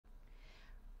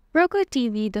Roku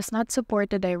TV does not support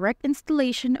the direct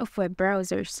installation of web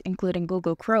browsers, including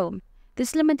Google Chrome.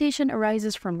 This limitation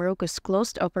arises from Roku's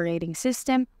closed operating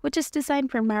system, which is designed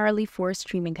primarily for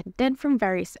streaming content from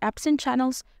various apps and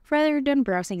channels rather than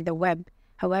browsing the web.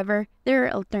 However, there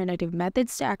are alternative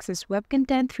methods to access web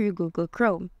content through Google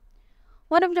Chrome.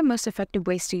 One of the most effective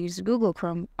ways to use Google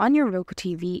Chrome on your Roku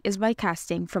TV is by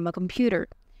casting from a computer.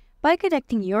 By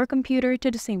connecting your computer to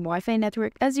the same Wi-Fi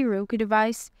network as your Roku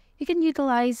device, you can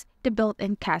utilize the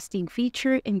built-in casting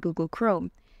feature in Google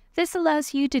Chrome. This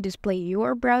allows you to display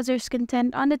your browser's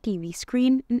content on the TV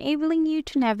screen, enabling you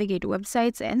to navigate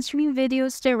websites and stream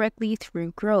videos directly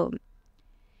through Chrome.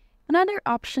 Another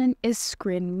option is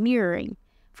screen mirroring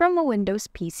from a Windows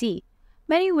PC.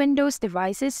 Many Windows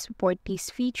devices support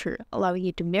this feature, allowing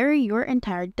you to mirror your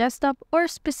entire desktop or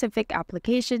specific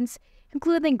applications,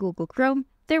 including Google Chrome,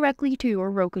 directly to your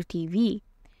Roku TV.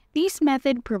 This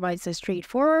method provides a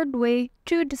straightforward way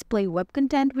to display web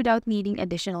content without needing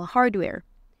additional hardware.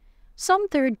 Some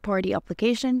third-party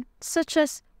applications, such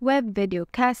as Web Video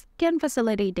Cast, can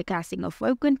facilitate the casting of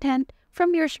web content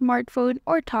from your smartphone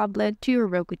or tablet to your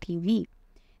Roku TV.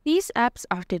 These apps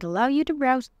often allow you to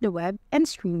browse the web and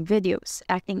stream videos,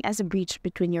 acting as a bridge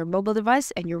between your mobile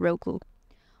device and your Roku.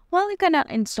 While you cannot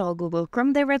install Google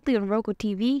Chrome directly on Roku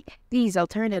TV, these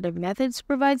alternative methods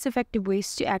provide effective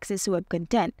ways to access web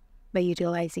content. By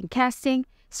utilizing casting,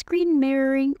 screen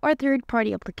mirroring, or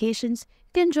third-party applications,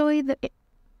 you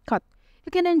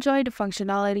can enjoy the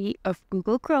functionality of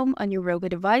Google Chrome on your Roku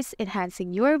device,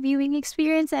 enhancing your viewing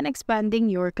experience and expanding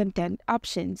your content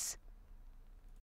options.